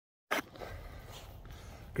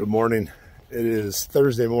Good morning. It is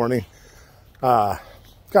Thursday morning. Got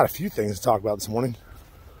a few things to talk about this morning.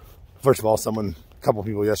 First of all, a couple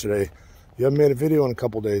people yesterday, you haven't made a video in a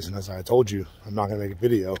couple days, and as I told you, I'm not going to make a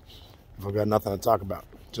video if I've got nothing to talk about,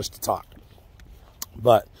 just to talk.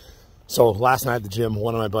 But so last night at the gym,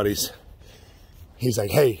 one of my buddies, he's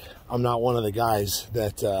like, "Hey, I'm not one of the guys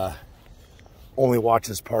that only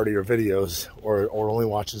watches part of your videos or only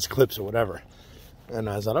watches clips or whatever." And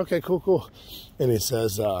I was like, "Okay, cool." And he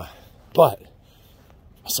says, but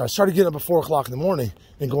so I started getting up at 4 o'clock in the morning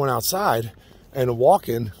and going outside and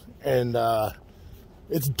walking, and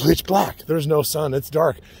it's pitch black. There's no sun. It's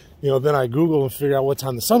dark. Then I Google and figure out what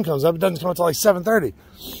time the sun comes up. It doesn't come until like 7:30.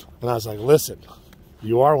 And I was like, "Listen,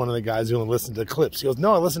 you are one of the guys who only listen to clips." He goes,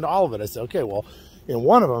 "No, I listen to all of it." I said, "Okay, well," in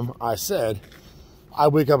one of them, I said, I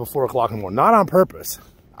wake up at 4 o'clock in the morning, not on purpose.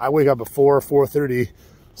 I wake up at 4:30,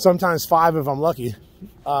 sometimes 5 if I'm lucky.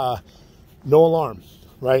 No alarm,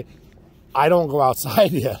 right? I don't go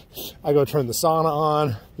outside yet. I go turn the sauna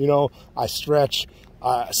on, I stretch.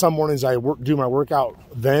 Some mornings I do my workout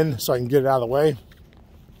then so I can get it out of the way.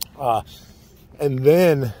 And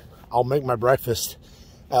then I'll make my breakfast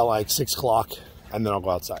at like 6 o'clock, and then I'll go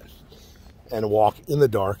outside and walk in the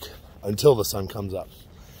dark until the sun comes up.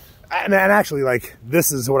 And actually, like,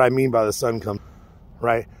 this is what I mean by the sun comes,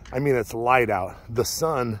 right? I mean, it's light out. The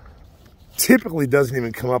sun typically doesn't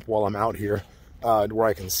even come up while I'm out here where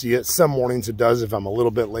I can see it. Some mornings it does if I'm a little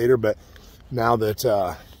bit later, but now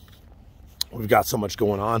that we've got so much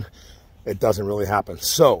going on, it doesn't really happen.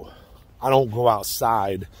 So I don't go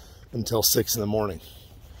outside until 6 in the morning.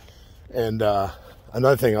 And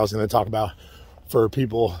another thing I was going to talk about for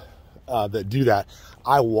people that do that,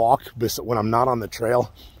 I walk, when I'm not on the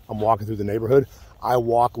trail, I'm walking through the neighborhood, I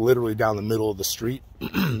walk literally down the middle of the street.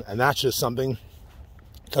 And that's just something,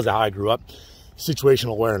 because of how I grew up,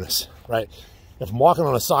 situational awareness, right? If I'm walking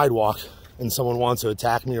on a sidewalk and someone wants to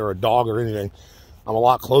attack me, or a dog or anything, I'm a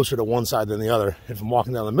lot closer to one side than the other. If I'm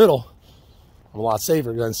walking down the middle, I'm a lot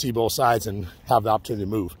safer because I can see both sides and have the opportunity to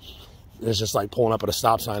move. It's just like pulling up at a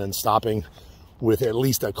stop sign and stopping with at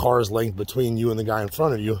least a car's length between you and the guy in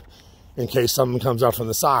front of you. In case something comes up from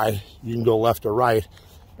the side, you can go left or right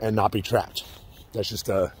and not be trapped. That's just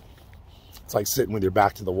it's like sitting with your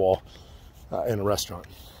back to the wall in a restaurant.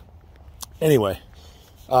 Anyway,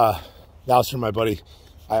 that was from my buddy.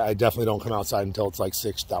 I definitely don't come outside until it's like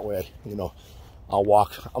 6. That way, I'll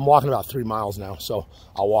walk. I'm walking about 3 miles now, so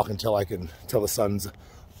I'll walk until the sun's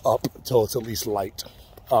up, till it's at least light.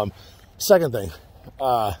 Second thing,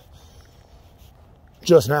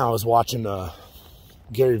 just now I was watching a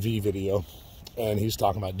Gary Vee video, and he's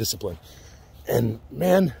talking about discipline. And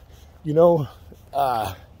man,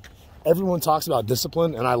 everyone talks about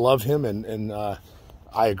discipline, and I love him, and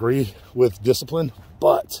I agree with discipline,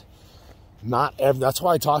 but that's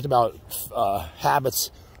why I talked about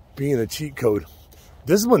habits being a cheat code.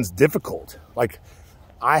 Discipline's difficult. Like,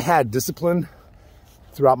 I had discipline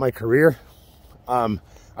throughout my career. I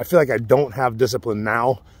feel like I don't have discipline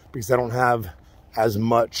now because I don't have as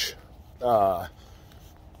much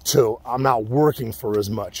I'm not working for as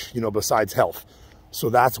much, besides health. So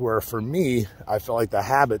that's where, for me, I feel like the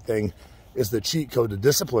habit thing is the cheat code to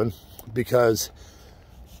discipline. Because,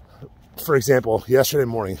 for example, yesterday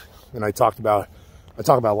morning, and I talk about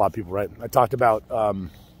a lot of people, right? I talked about,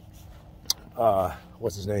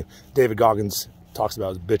 what's his name? David Goggins talks about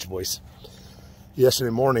his bitch voice.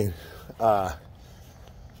 Yesterday morning,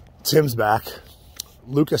 Tim's back.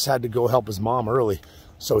 Lucas had to go help his mom early,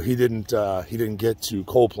 so he didn't get to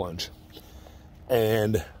cold plunge.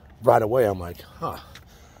 And right away, I'm like,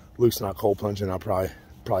 Luke's not cold plunging. I probably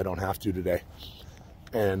don't have to today.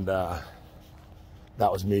 And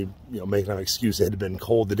that was me, making an excuse. It had been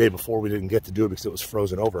cold the day before. We didn't get to do it because it was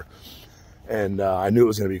frozen over. And I knew it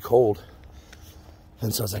was going to be cold.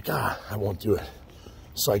 And so I was like, I won't do it.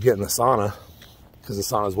 So I get in the sauna, because the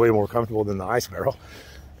sauna is way more comfortable than the ice barrel.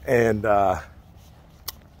 And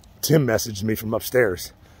Tim messaged me from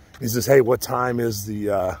upstairs. He says, "Hey, what time we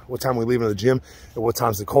leaving the gym? And what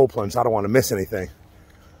time's the cold plunge? I don't want to miss anything."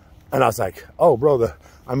 And I was like, "Oh, bro,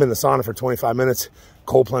 I'm in the sauna for 25 minutes.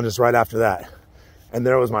 Cold plunge is right after that." And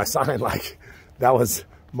there was my sign. Like, that was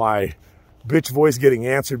my bitch voice getting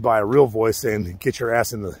answered by a real voice saying, "Get your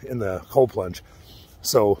ass in the cold plunge."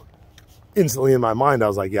 So instantly in my mind, I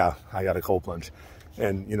was like, "Yeah, I got a cold plunge."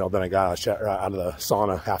 And, then I got out of the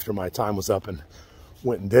sauna after my time was up and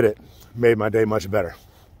went and did it. Made my day much better.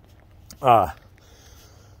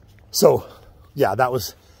 So yeah, that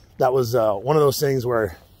was one of those things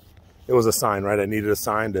where it was a sign, right? I needed a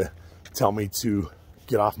sign to tell me to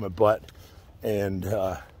get off my butt and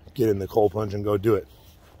get in the cold plunge and go do it.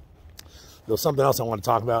 There was something else I want to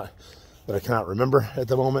talk about that I cannot remember at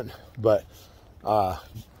the moment, but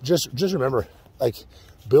just remember, like,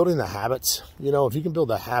 building the habits. You know, if you can build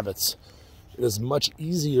the habits, it is much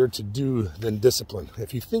easier to do than discipline.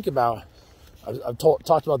 If you think about, I've talked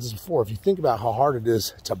about this before, if you think about how hard it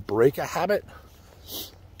is to break a habit,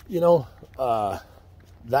 you know,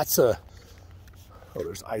 that's a, oh,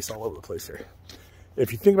 there's ice all over the place here.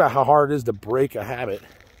 If you think about how hard it is to break a habit,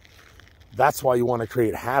 that's why you want to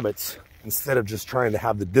create habits instead of just trying to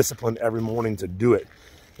have the discipline every morning to do it.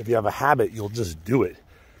 If you have a habit, you'll just do it.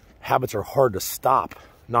 Habits are hard to stop,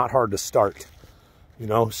 not hard to start. You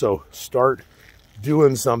know, so start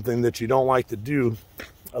doing something that you don't like to do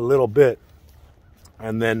a little bit,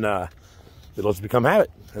 and then it'll just become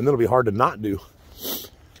habit, and then it'll be hard to not do.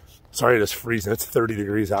 Sorry, it is freezing. It's 30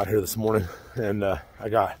 degrees out here this morning, and I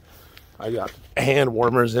got hand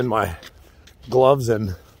warmers in my gloves,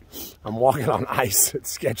 and I'm walking on ice.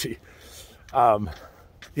 It's sketchy.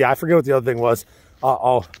 Yeah, I forget what the other thing was.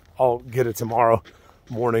 I'll get it tomorrow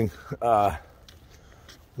morning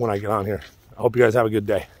when I get on here. I hope you guys have a good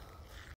day.